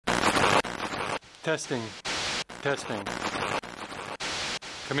Testing. Testing.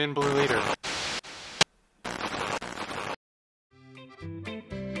 Come in, Blue Leader.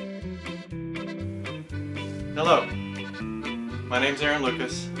 Hello. My name's Aaron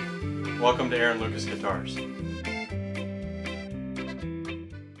Lucas. Welcome to Aaron Lucas Guitars.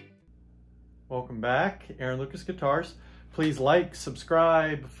 Welcome back, Aaron Lucas Guitars. Please like,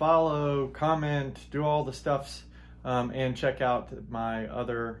 subscribe, follow, comment, do all the stuffs, and check out my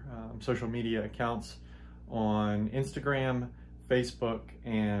other social media accounts on Instagram, Facebook,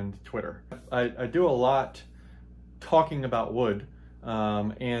 and Twitter. I do a lot talking about wood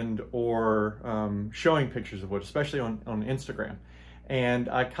and or showing pictures of wood, especially on Instagram. And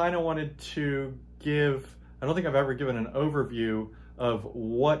I kind of wanted to give, I don't think I've ever given an overview of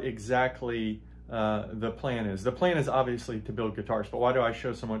what exactly the plan is. The plan is obviously to build guitars, but why do I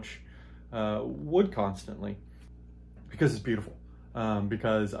show so much wood constantly? Because it's beautiful,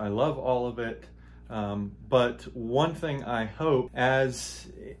 because I love all of it. But one thing I hope, as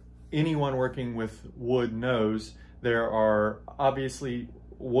anyone working with wood knows, there are obviously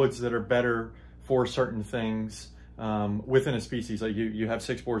woods that are better for certain things within a species. Like you have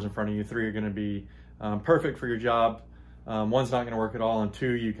 6 boards in front of you, 3 are going to be perfect for your job. One's not going to work at all, and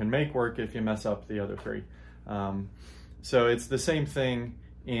 2 you can make work if you mess up the other 3. So it's the same thing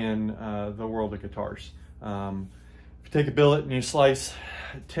in the world of guitars. If you take a billet and you slice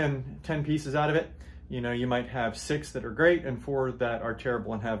 10 pieces out of it, you know, you might have 6 that are great and 4 that are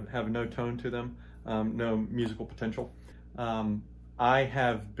terrible and have no tone to them, no musical potential. I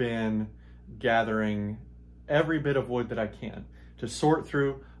have been gathering every bit of wood that I can to sort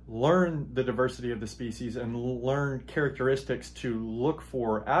through, learn the diversity of the species, and learn characteristics to look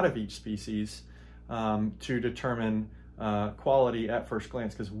for out of each species to determine quality at first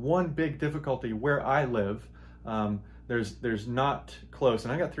glance. Because one big difficulty where I live, there's not close,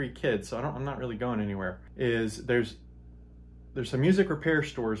 and I got 3 kids, so I'm not really going anywhere, is there's some music repair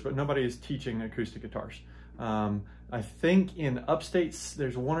stores, but nobody is teaching acoustic guitars. I think in upstate,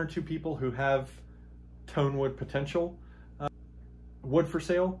 there's 1 or 2 people who have tone wood potential wood for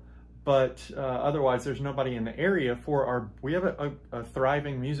sale, but otherwise there's nobody in the area for our, we have a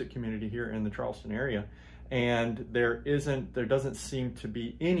thriving music community here in the Charleston area, and there doesn't seem to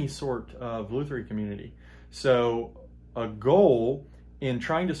be any sort of lutherie community. So a goal in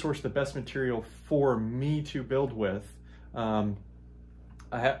trying to source the best material for me to build with, I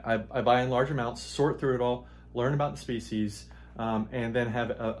buy in large amounts, sort through it all, learn about the species, and then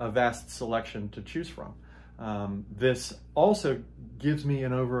have a vast selection to choose from. This also gives me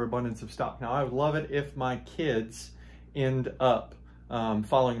an overabundance of stock. Now, I would love it if my kids end up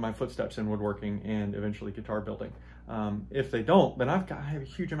following my footsteps in woodworking and eventually guitar building. If they don't, then I have a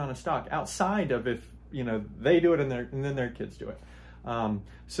huge amount of stock outside of if, you know, they do it and then their kids do it.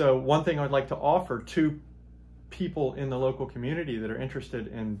 So one thing I'd like to offer to people in the local community that are interested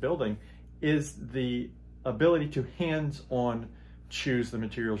in building is the ability to hands-on choose the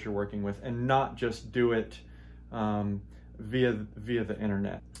materials you're working with and not just do it via the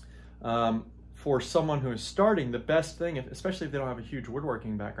internet. For someone who is starting, the best thing, especially if they don't have a huge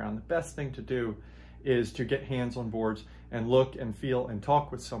woodworking background, the best thing to do is to get hands on boards and look and feel and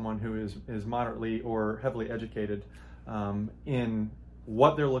talk with someone who is moderately or heavily educated in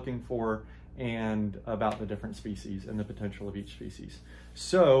what they're looking for and about the different species and the potential of each species.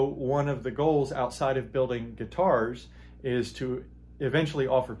 So one of the goals outside of building guitars is to eventually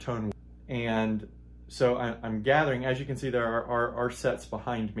offer tone wood. And so I'm gathering, as you can see, there are sets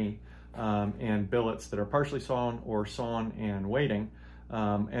behind me and billets that are partially sawn or sawn and waiting.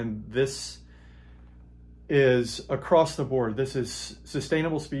 And this is across the board. This is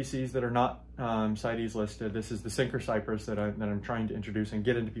sustainable species that are not CITES listed. This is the sinker cypress that I'm trying to introduce and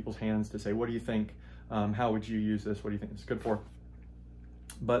get into people's hands to say, what do you think? How would you use this? What do you think it's good for?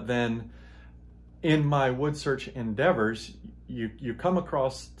 But then in my wood search endeavors, you come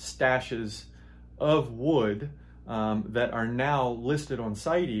across stashes of wood that are now listed on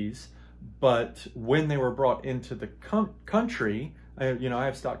CITES, but when they were brought into the country, I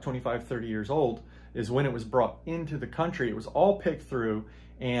have stock 25, 30 years old, is when it was brought into the country. It was all picked through,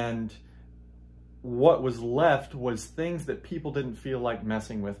 and what was left was things that people didn't feel like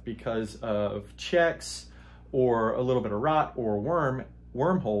messing with because of checks or a little bit of rot or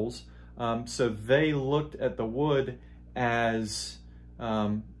wormholes. So they looked at the wood as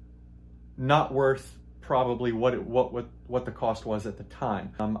not worth probably what the cost was at the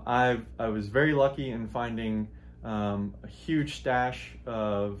time. I was very lucky in finding a huge stash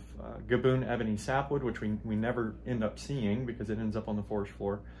of Gaboon ebony sapwood, which we never end up seeing because it ends up on the forest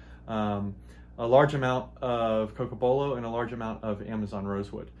floor. A a large amount of cocobolo, and a large amount of Amazon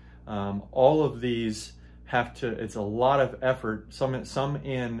rosewood. All of these have to, it's a lot of effort, some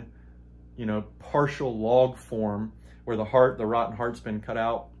in, you know, partial log form where the rotten heart's been cut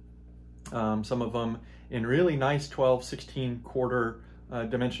out. Some of them in really nice 12, 16 quarter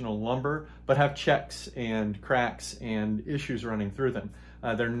dimensional lumber, but have checks and cracks and issues running through them.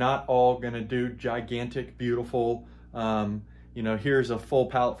 They're not all going to do gigantic, beautiful, you know, here's a full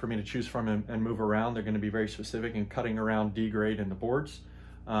palette for me to choose from and move around. They're going to be very specific in cutting around D grade in the boards.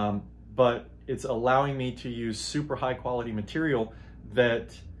 But it's allowing me to use super high quality material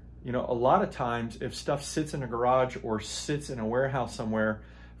that, you know, a lot of times if stuff sits in a garage or sits in a warehouse somewhere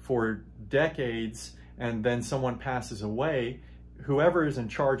for decades and then someone passes away, whoever is in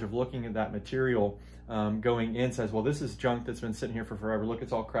charge of looking at that material going in says, well, this is junk that's been sitting here for forever. Look,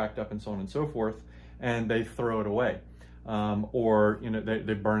 it's all cracked up and so on and so forth. And they throw it away. Or, you know,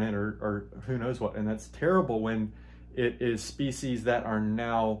 they burn it or who knows what. And that's terrible when it is species that are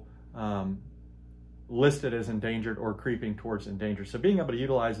now listed as endangered or creeping towards endangered. So being able to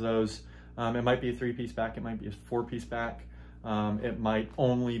utilize those, it might be a 3-piece back, it might be a 4-piece back, it might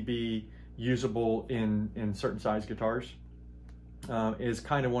only be usable in certain size guitars, is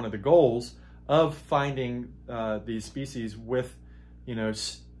kind of one of the goals of finding these species with, you know,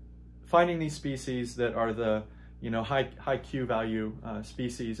 finding these species that are the, you know, high Q value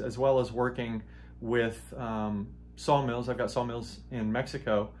species, as well as working with sawmills. I've got sawmills in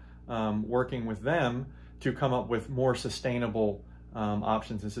Mexico, working with them to come up with more sustainable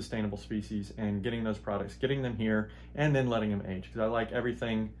options and sustainable species, and getting those products, getting them here, and then letting them age. Because I like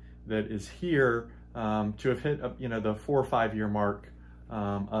everything that is here to have hit, you know, the 4 or 5 year mark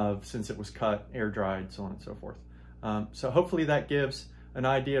of since it was cut, air dried, so on and so forth. So hopefully that gives an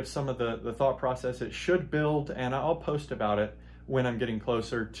idea of some of the thought process. It should build, and I'll post about it when I'm getting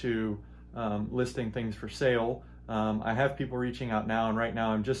closer to listing things for sale. I have people reaching out now, and right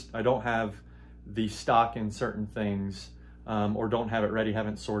now I don't have the stock in certain things, or don't have it ready,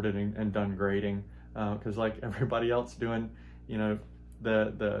 haven't sorted and done grading, because like everybody else doing, you know,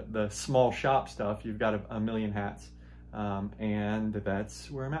 the small shop stuff, you've got a million hats, and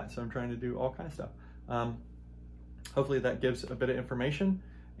that's where I'm at. So I'm trying to do all kinds of stuff. Hopefully that gives a bit of information,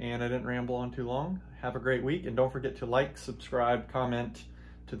 and I didn't ramble on too long. Have a great week, and don't forget to like, subscribe, comment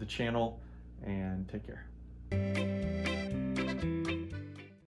to the channel, and take care.